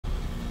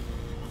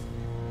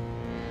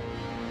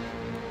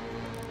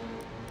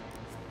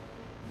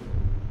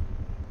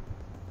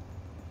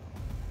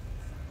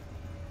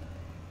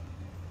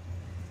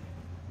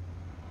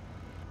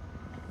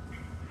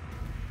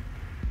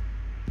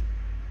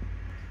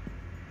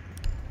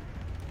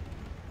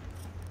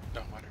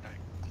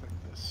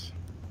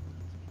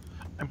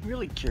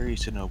really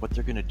curious to know what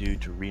they're gonna do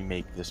to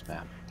remake this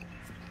map.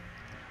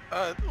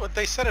 What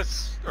they said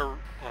it's,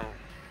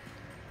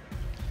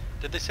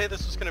 did they say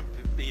this was gonna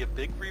be a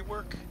big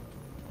rework?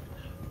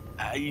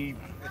 I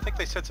think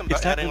they said something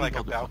about adding like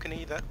a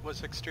balcony that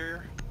was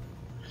exterior.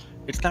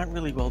 It's not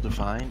really well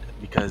defined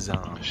because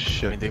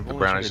shit, I mean, they've the only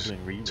brownies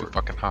started doing rework. too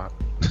fucking hot.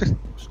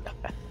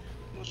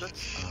 Well,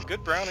 that's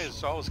good.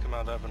 Brownies always come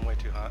out of the oven way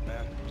too hot,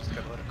 man. You just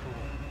gotta let it cool.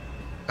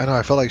 I know.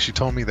 I felt like she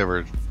told me they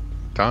were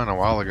done a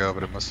while ago,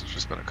 but it must have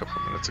just been a couple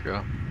of minutes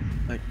ago.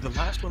 Like the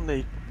last one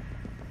they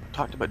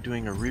talked about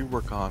doing a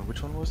rework on.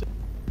 Which one was it?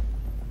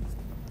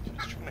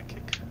 Just trying to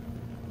kick.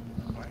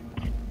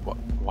 What?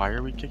 Why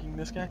are we kicking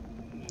this guy?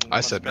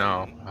 I said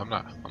no. I'm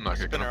not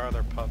kicking been him. our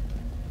other pup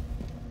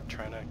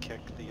trying to kick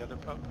the other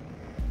pup.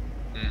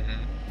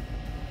 Mm-hmm.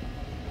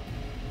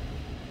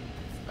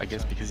 I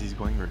guess because he's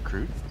going to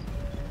recruit.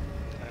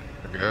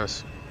 I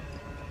guess.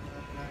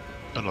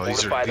 Oh no,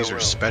 these are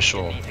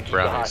special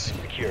brownies.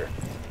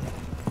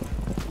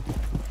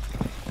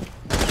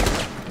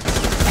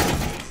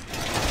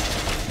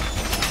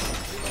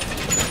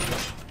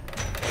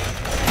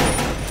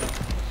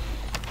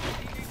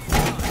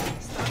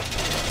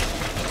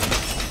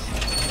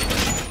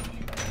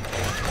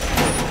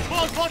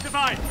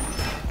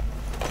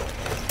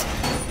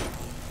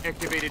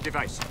 Activated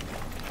device.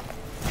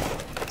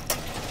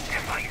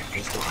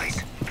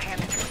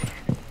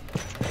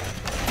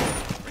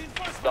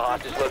 The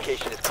hostage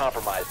location is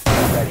compromised.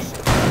 Ready.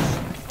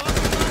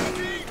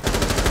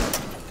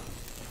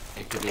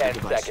 10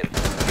 seconds.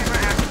 Camera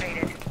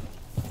activated.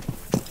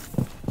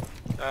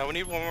 We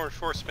need one more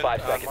reinforcement.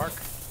 5 seconds. Mark.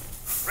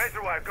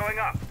 Razor wire going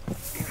up. 2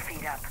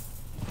 feet up.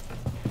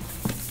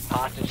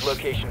 Hostage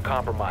location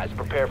compromised.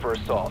 Prepare for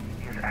assault.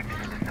 He is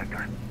active in the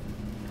sector.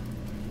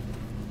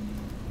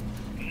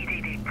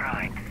 EDD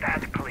primed.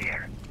 That's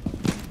clear.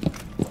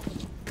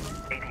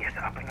 AD is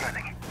up and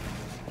running.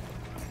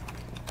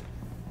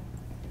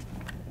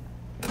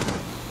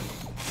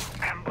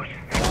 Ambush.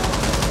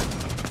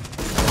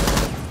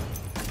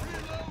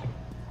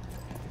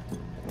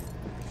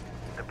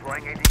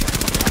 Deploying AD.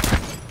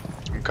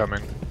 I'm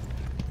coming.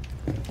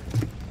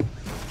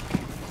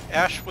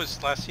 Ash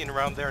was last seen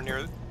around there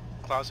near the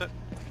closet.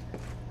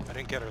 I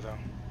didn't get her though.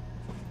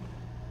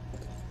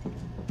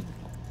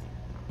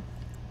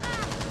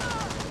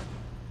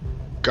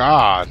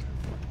 God.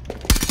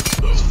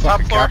 This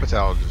fucking floor.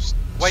 Capital just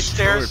White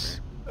destroyed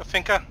stairs,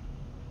 Finca.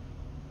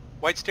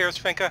 White stairs,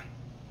 Finca.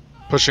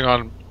 me. Pushing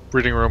on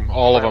breeding room,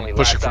 all of them, Friendly,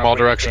 pushing last from all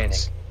operator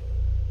directions.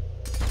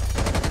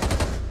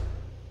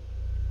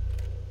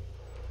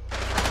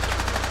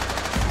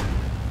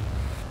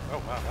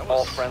 Oh wow, that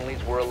All was...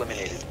 friendlies were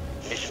eliminated.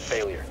 Mission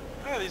failure.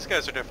 Yeah, these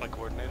guys are definitely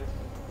coordinated.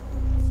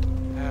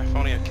 If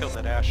only I killed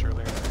that Ash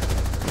earlier.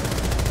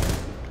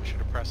 I should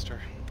have pressed her.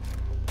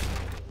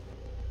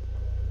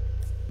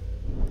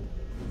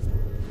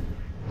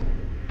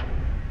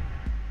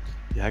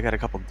 Yeah, I got a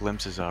couple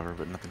glimpses of her,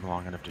 but nothing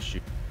long enough to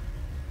shoot.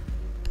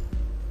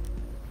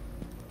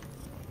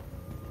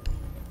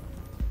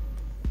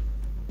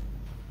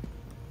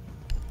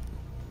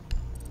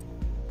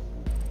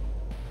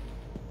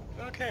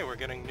 Okay, we're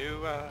getting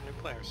new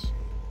players.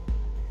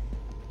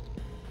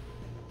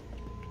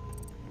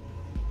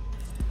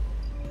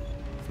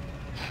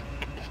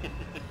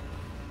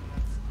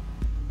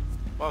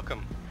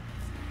 Welcome.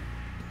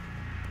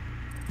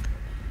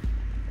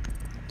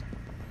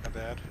 Not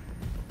bad.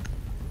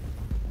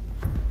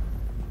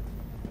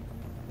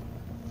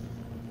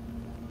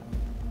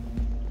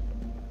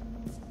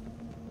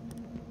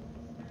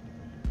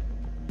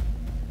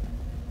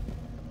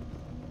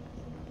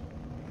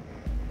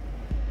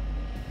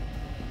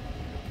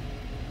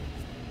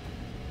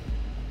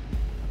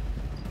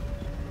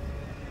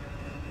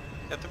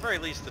 At the very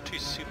least, the two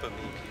super me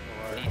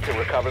people are Need to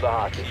recover the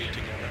hostage. fused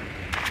together.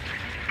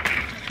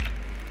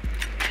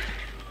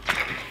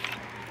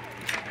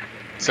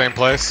 Same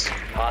place.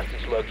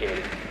 Hostage located.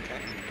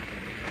 Okay.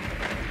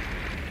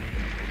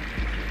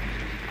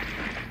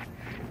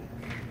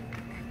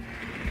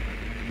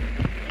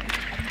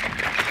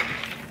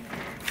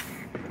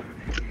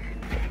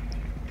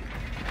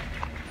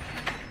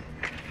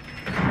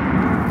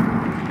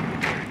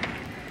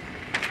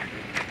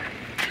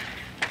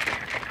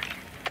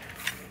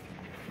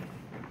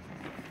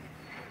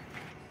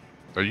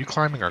 Are you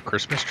climbing our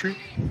Christmas tree?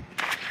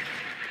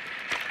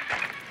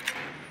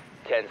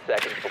 10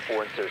 seconds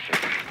before insertion.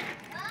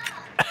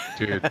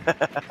 Dude,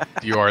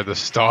 you are the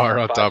star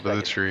on 5 top of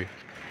the seconds. tree.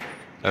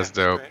 That's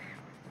Yeah, dope. great.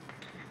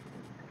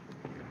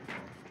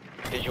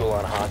 Visual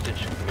on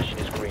hostage. Mission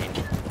is green.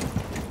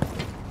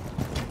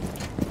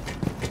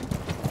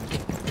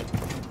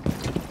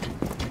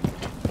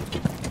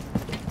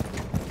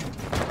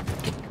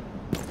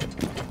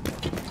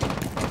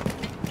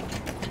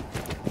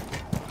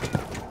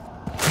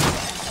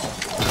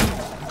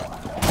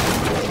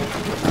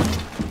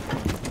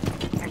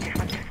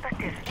 Additional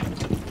suspected.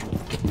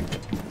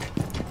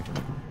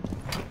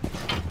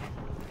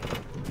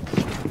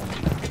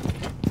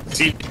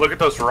 See, look at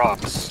those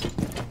rocks.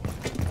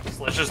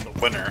 Sledge is the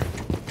winner.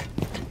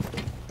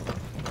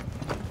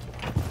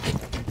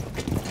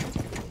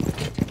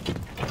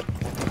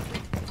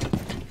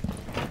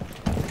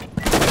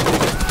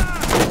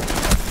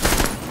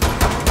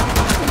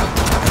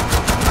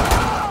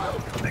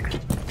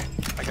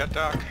 that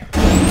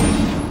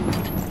dock.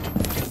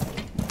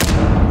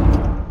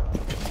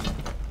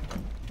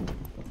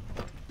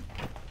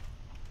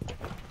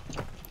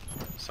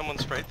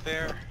 Someone's right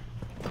there.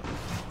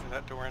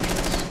 That door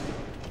entrance.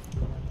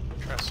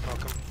 Try to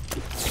smoke him.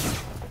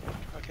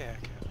 Okay,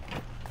 I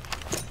can.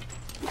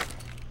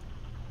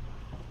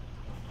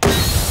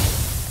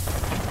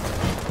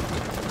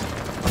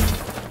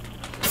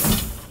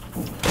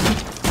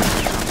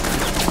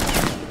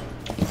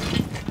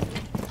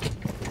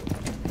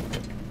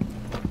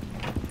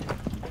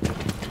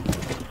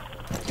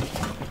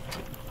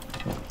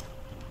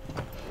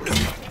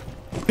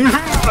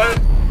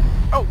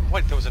 Oh,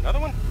 wait, there was another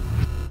one?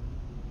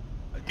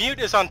 Mute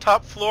is on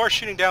top floor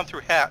shooting down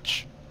through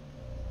hatch.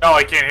 No,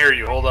 I can't hear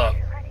you. Hold up.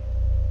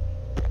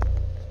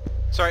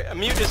 Sorry, a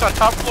mute is on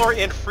top floor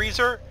in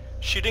freezer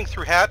shooting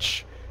through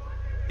hatch.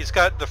 He's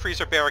got the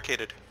freezer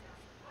barricaded.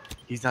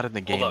 He's not in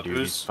the game, Hold up. dude.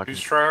 He's fucking...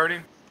 Who's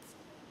tryharding?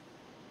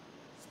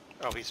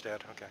 Oh, he's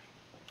dead. Okay.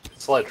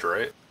 Sledge,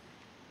 right?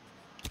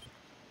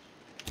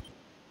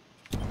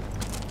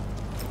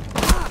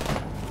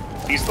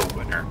 He's the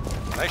winner.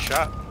 Nice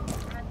shot.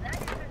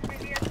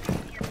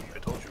 I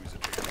told you he's a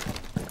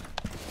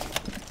chicken.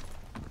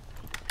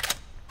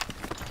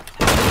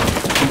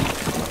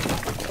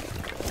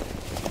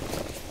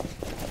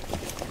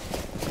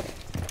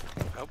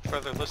 I hope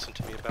further listen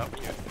to me about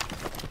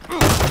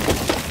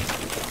mute.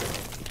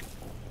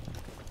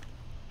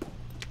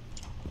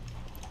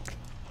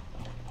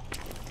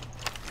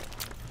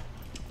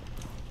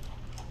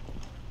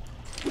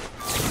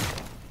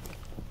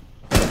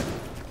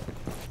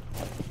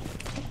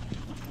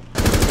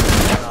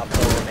 One op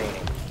 4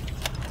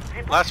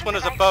 remaining. Last one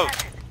is a boat.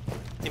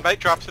 He might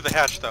drop through the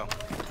hatch though.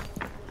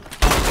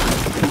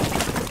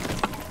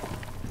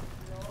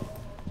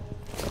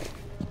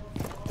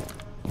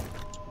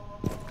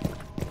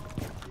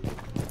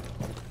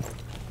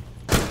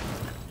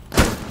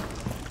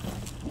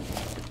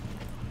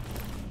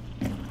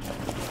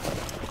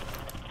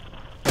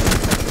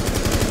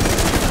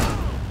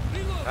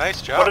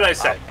 Nice job. What did I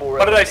say? Op 4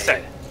 What did I say?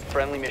 eliminated.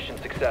 Friendly mission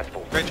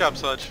successful. Great job,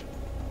 Sludge.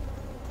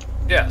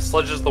 Yeah,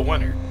 Sledge is the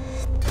winner.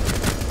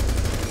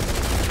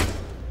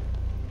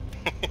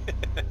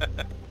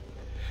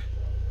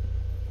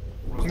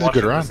 It's a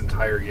good run. This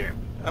entire game.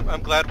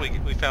 I'm glad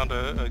we found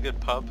a good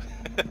pub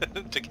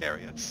to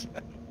carry us.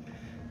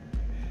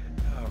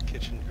 Oh,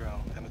 kitchen grill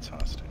and its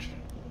hostage.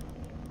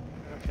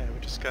 Okay, we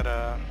just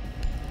gotta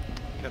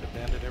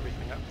bandit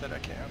everything up that I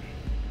can.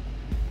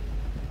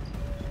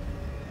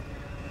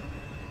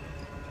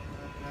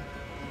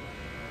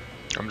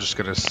 I'm just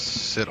gonna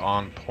sit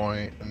on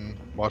point and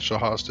watch the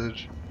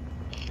hostage.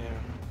 Yeah.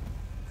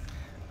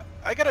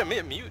 I gotta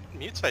admit,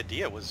 Mute's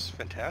idea was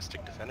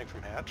fantastic, defending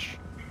from hatch.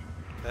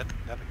 That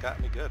got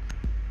me good.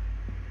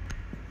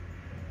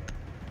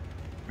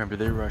 Remember,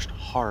 they rushed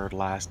hard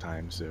last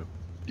time, so...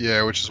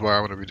 Yeah, which is why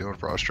I'm gonna be doing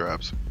frost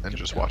traps and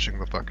just watching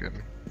the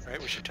fucking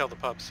Right, we should tell the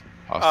pubs.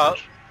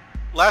 hostage.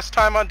 Last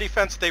time on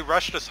defense, they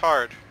rushed us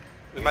hard.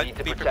 We You might need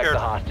to be protect prepared. the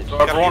hostage. So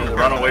Gotta everyone be run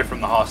prepared. away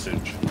from the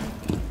hostage.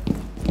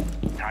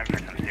 Time for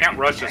some You can't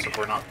rush us if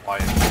we're not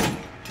quiet. We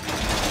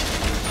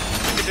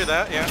can do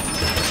that, yeah.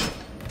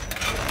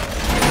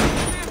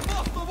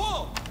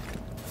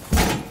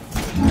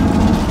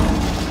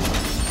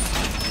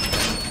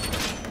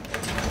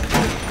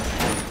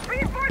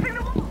 Reinforcing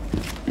the wall.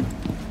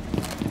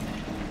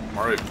 I'm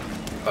already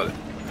cut it.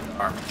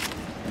 Arm.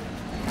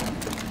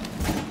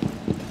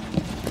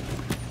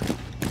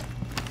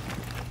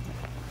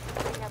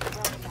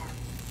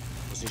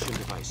 Position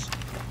device.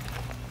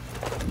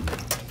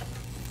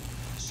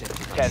 Set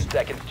 10 device.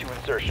 seconds to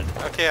insertion.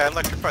 Okay, I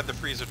electrified the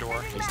freezer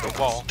door. The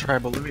wall. Try,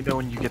 but let me know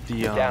when you get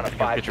the, Down to you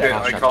 5 get your seconds.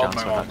 frost I traps called down,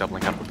 my so I'm mom. not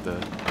doubling up with the...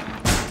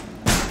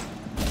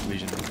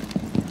 Legion.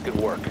 Good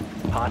work.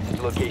 Hostage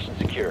location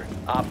secure.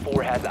 Op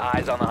 4 has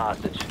eyes on the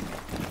hostage.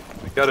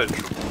 We got it.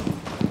 Setting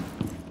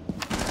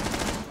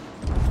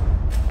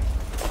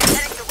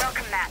the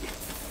welcome mat.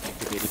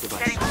 Activated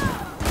Setting.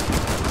 device.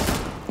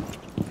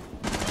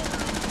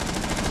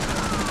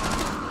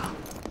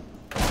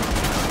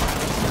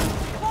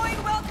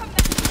 Deploying welcome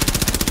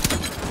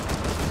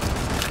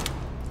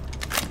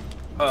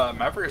mat.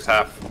 Maverick is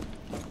half.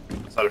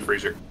 Inside a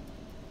freezer.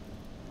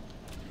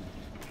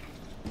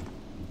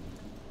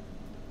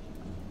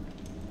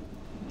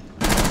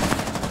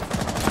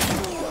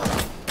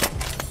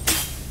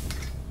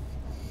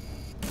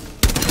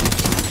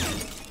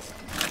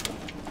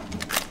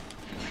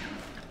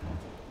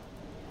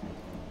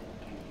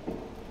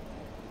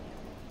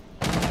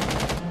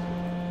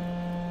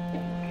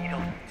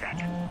 Needle set.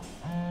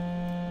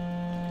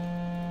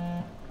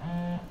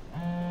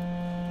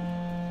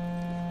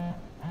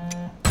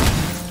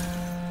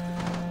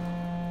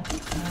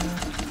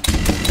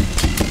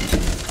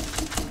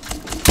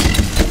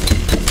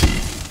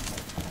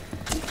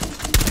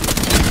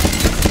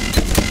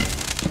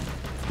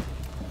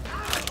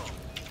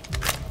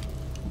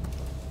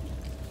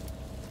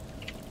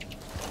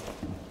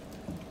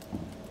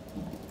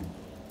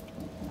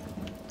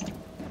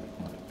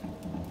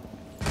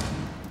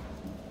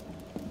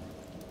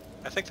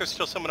 I think there's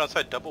still someone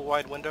outside double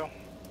wide window.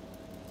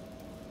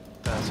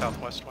 The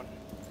southwest one.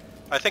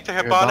 I think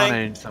they're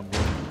Hibanating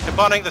somewhere.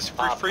 Hibanating this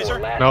Op 4, freezer.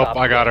 last Nope, op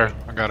I got her.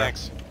 standing. I got her.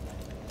 Thanks.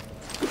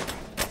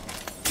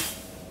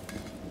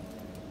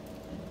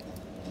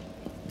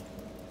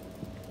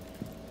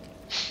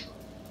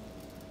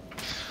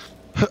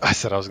 I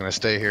said I was gonna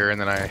stay here, and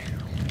then I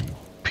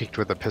peeked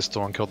with a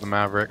pistol and killed the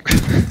Maverick.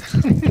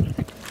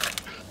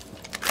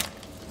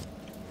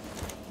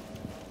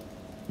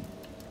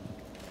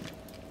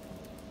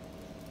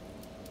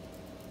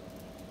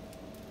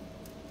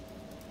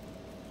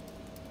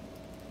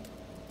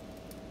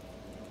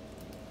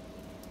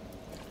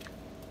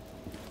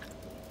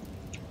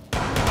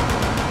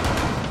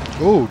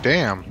 Oh,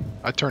 damn.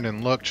 I turned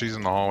and looked. She's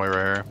in the hallway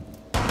right here.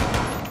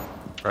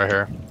 Right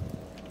here.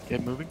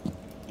 Get moving.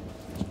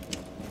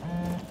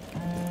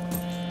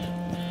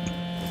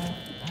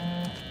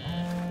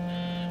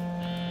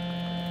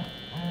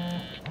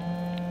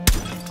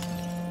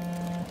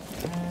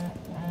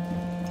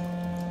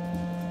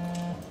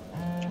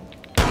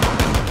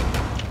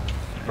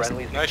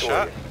 Friendly's Nice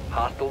victorious.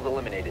 Hostiles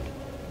eliminated.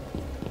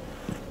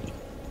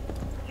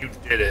 You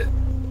did it.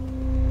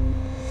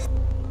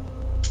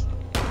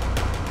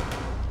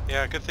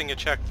 Yeah, good thing you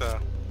checked the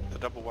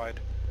double wide.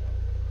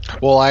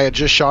 Well, I had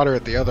just shot her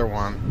at the other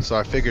one, so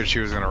I figured she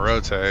was gonna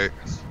rotate.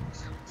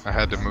 I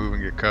had to move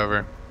and get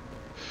cover.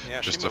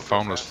 Yeah, Just she the moved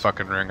phone real was fast.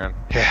 fucking ringing.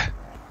 Yeah.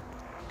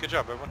 Good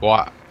job, everyone. Well,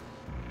 I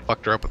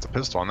fucked her up with the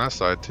pistol on that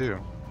side, too.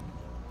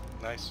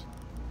 Nice.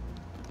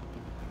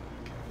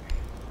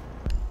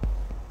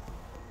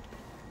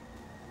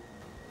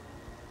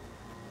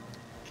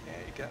 Okay,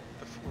 you got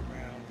the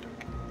 4-round.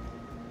 Okay.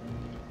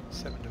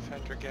 7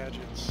 defender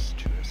gadgets,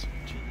 2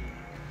 SMG,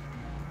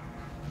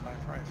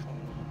 5 rifle,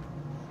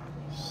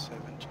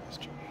 7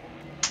 GSG.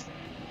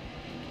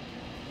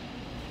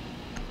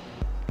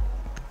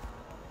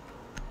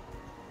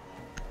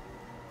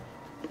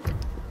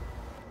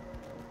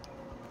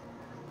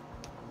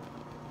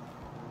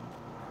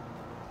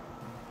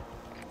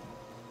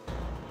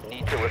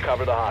 Need to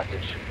recover the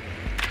hostage.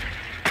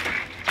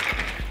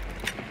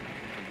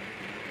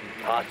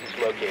 Hostage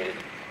located.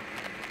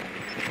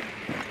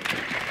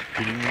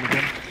 Shooting them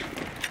again.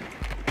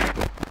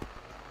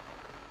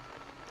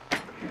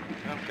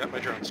 Oh, got my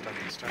drone stuck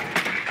this time.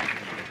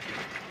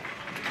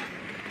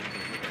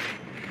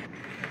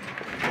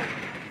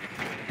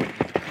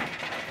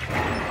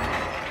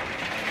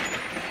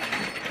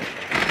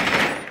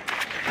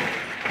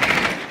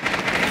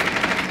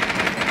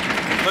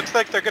 Looks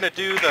like they're gonna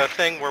do the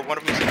thing where one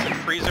of them sits in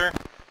freezer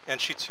and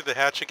shoots through the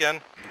hatch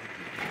again.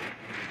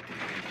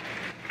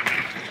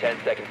 10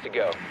 seconds to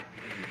go.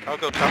 I'll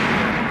go top.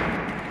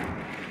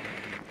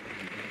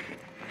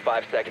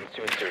 5 seconds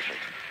to insertion.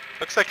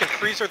 Looks like in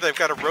freezer they've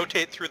got to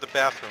rotate through the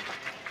bathroom.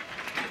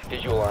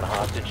 Visual on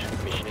hostage.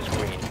 Mission is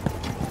green.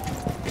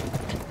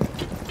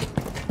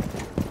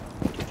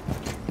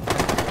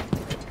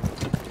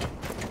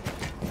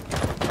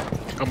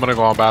 I'm gonna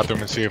go on bathroom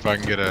and see if I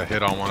can get a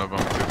hit on one of them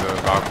through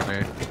the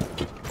balcony.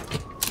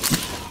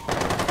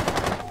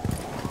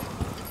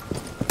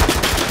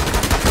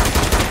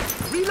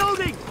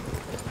 Reloading!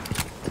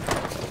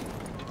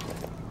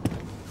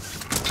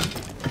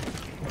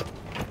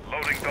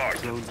 Loading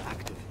dart. Drones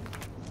active.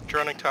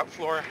 Droning top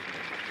floor.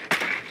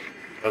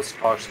 Let's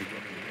caution.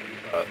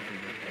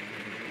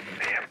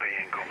 EMP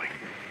incoming.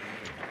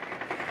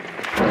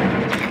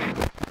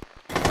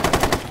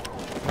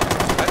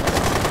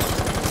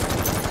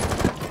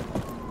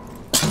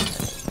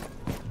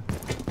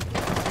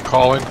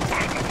 Calling.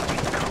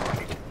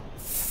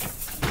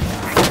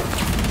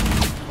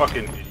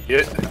 Fucking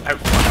idiot.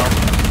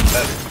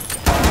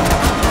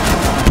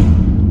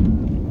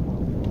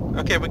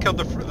 Okay, we killed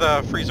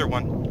the freezer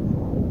one.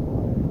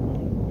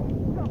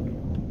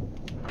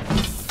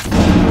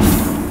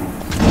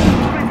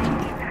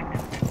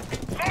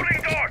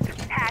 Loading dart!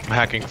 I'm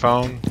hacking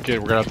phone. Okay,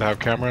 we're gonna have to have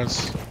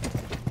cameras.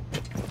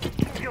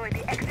 Enjoy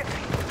the exit.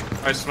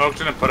 I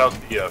smoked it and put out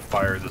the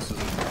fire. This isn't.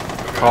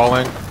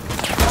 Calling.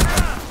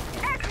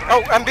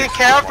 Oh, I'm being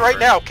caved right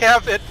now.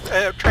 Cav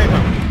at train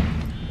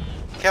room.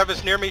 Cav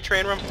is near me,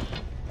 train room.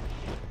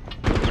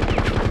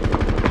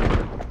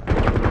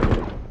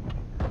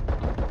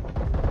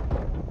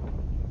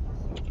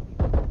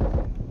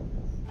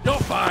 You're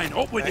fine.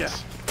 Up with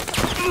Thanks.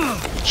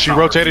 She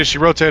rotated. She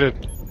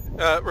rotated.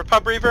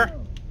 Repub Reaver.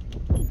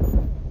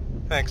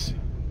 Thanks.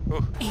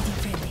 Ooh.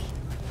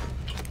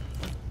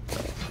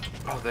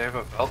 Oh, they have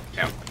a belt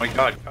camp. Oh my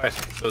god, guys,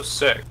 I'm so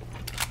sick.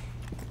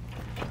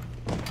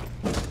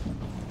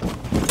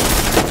 She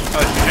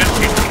just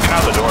keeps kicking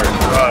out the door.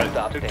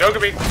 Don't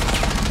get me.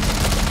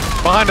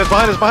 Behind us.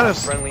 Behind us. Behind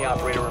us. Friendly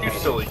operator You remaining.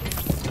 silly.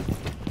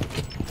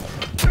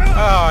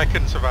 Oh, I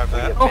couldn't survive We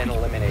that. have been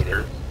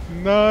eliminated.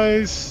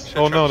 Nice. Shit,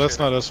 Oh no, shit. that's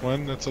not us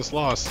win. That's us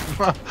lost.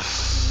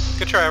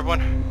 Good try,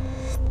 everyone.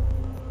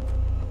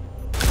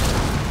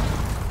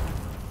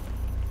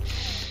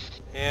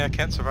 Yeah, I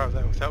can't survive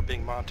that without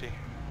being Monty.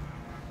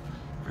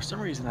 For some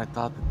reason, I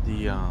thought that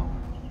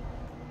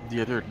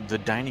the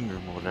dining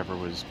room or whatever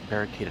was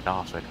barricaded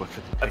off, so I had to go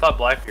for the. I thought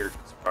Blackbeard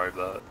was part of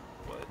that.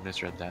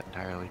 misread that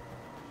entirely.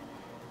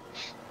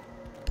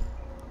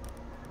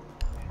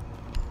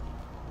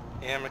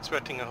 Yeah, I'm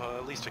expecting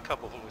at least a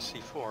couple of them with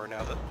C4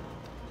 now that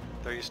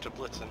they're used to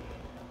blitzing.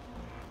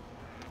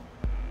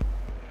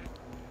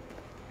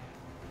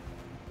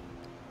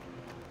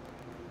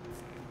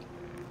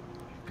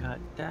 Got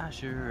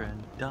Dasher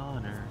and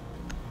Donner.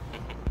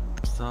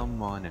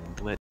 Someone in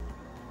Blitz.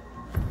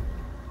 I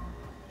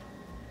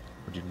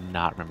do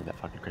not remember that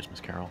fucking Christmas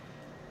Carol.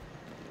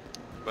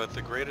 But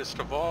the greatest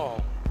of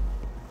all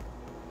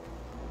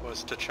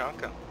was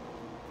Tachanka.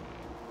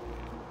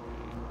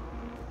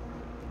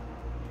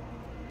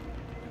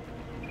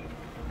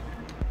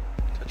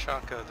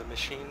 Tachanka, the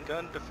machine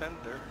gun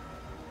defender.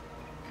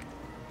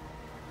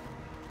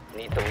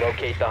 Need to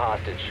locate the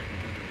hostage.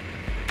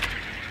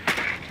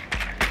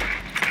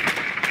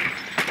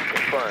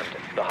 Confirmed.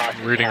 The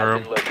hostage Reading has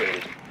room. been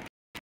located.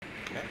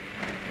 Okay.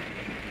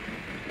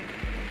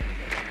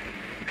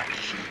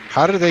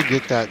 How did they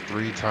get that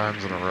 3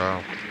 times in a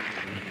row?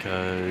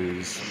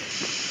 Because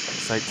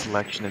site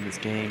selection in this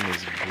game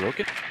is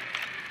broken.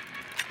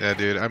 Yeah,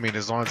 dude. I mean,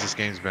 as long as this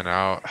game's been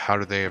out, how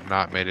do they have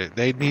not made it?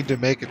 They need to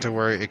make it to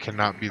where it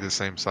cannot be the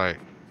same site.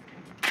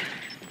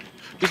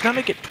 Just not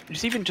make it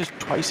just even just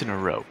twice in a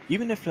row.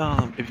 Even if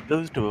it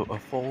goes to a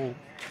full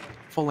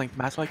length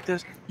match like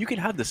this, you can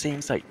have the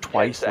same site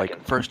twice, like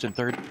seconds. first and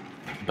third,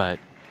 but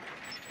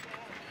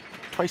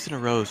twice in a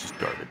row is just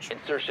garbage.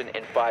 Insertion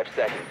in 5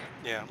 seconds.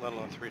 Yeah, let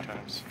alone 3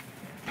 times.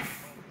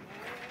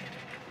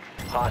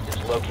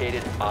 Hostage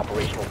located.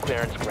 Operational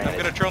clearance I'm granted.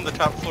 gonna drone the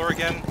top floor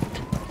again.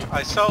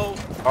 I saw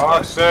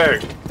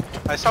Toxic!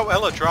 I saw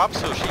Ella drop,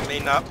 so she may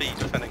not be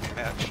defending the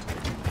match.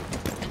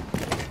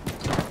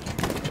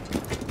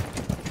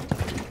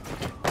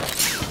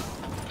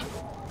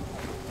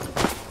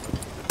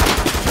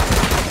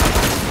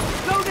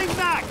 Loading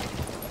back!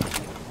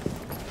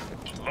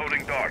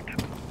 Loading dart.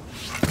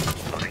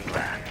 Loading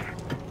glass.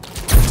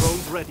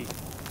 Drones ready.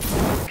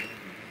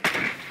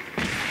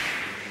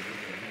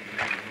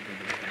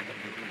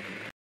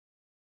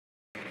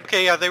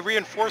 Okay, yeah, they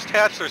reinforced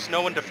hatch. There's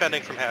no one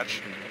defending from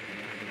hatch.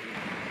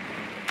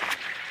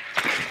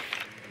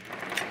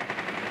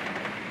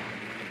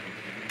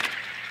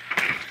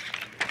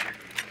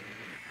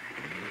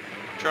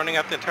 Droning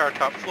out the entire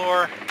top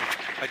floor.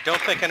 I don't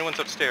think anyone's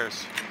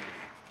upstairs.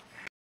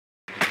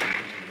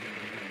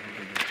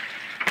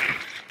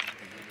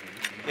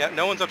 Yeah,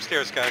 no one's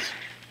upstairs, guys.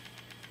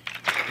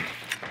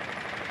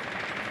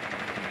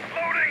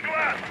 Loading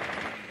glass.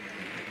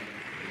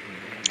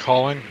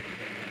 Calling.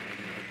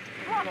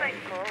 Swapping.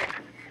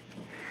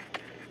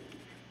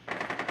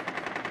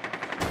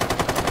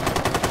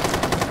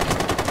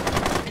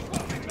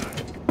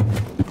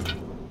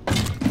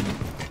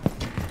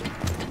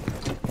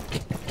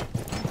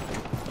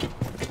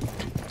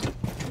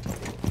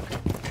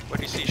 What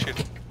do you see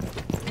shooting?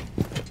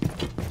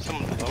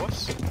 Someone below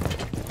us?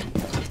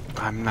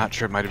 I'm not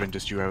sure. It might have been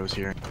just you I was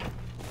hearing.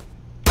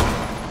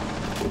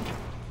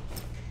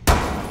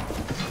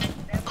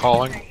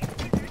 Calling.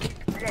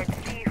 Let's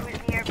see who's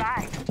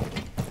nearby.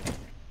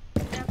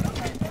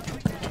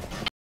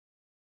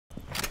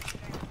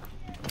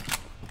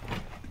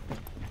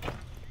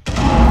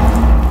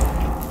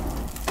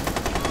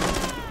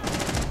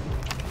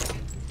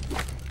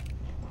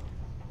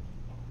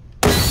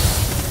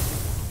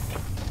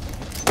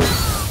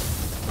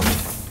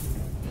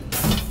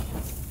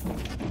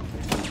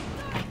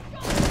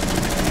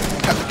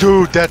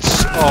 Dude,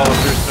 that's... Oh,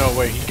 there's no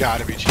way. He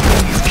gotta be cheating.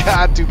 He's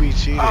got to be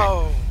cheating.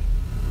 Oh!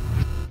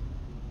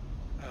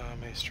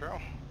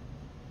 Maestro.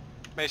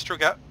 Maestro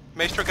got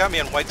me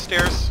on white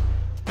stairs.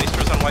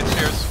 Maestro's on white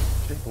stairs.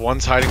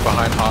 One's hiding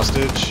behind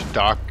hostage.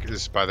 Doc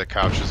is by the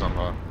couches on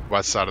the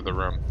west side of the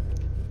room.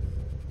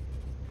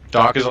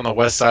 Doc is on the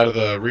west side of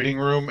the reading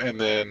room, and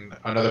then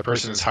another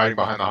person is hiding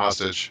behind the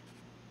hostage.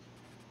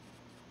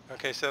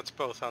 Okay, so that's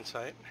both on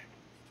site.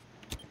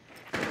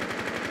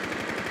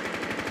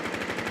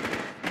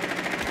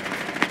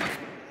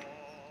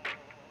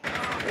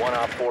 One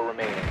op 4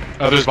 remaining.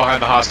 Others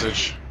behind the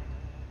hostage.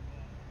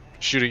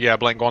 Shooting, yeah,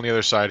 Blank, go on the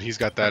other side. He's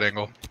got that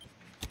angle.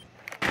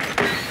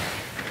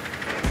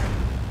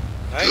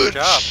 Nice Good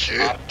job.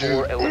 shit, Op 4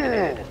 dude.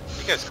 eliminated.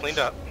 You guys cleaned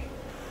up.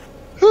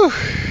 Whew.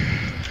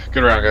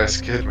 Good round,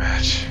 guys. Good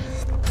match.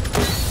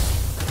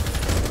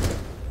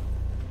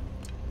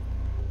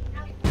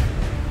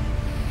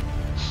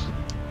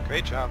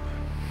 Great job.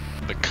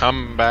 The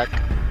comeback.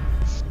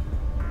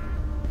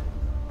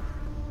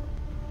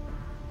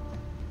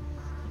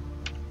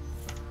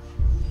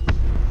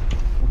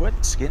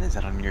 What skin is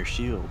that on your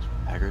shield,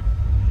 Haggard?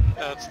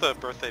 It's the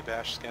birthday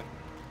bash skin.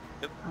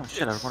 Oh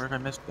shit! I was wondering if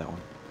I missed that one.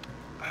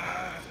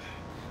 I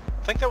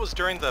think that was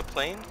during the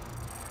plane.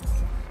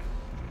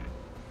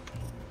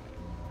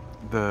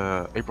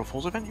 The April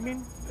Fool's event, you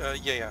mean?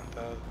 Yeah.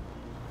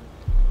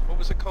 What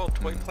was it called?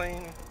 Toy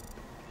plane?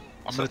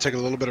 I'm gonna take a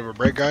little bit of a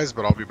break, guys,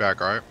 but I'll be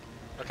back, alright?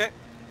 Okay.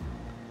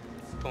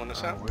 Pulling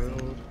this out.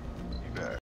 Will.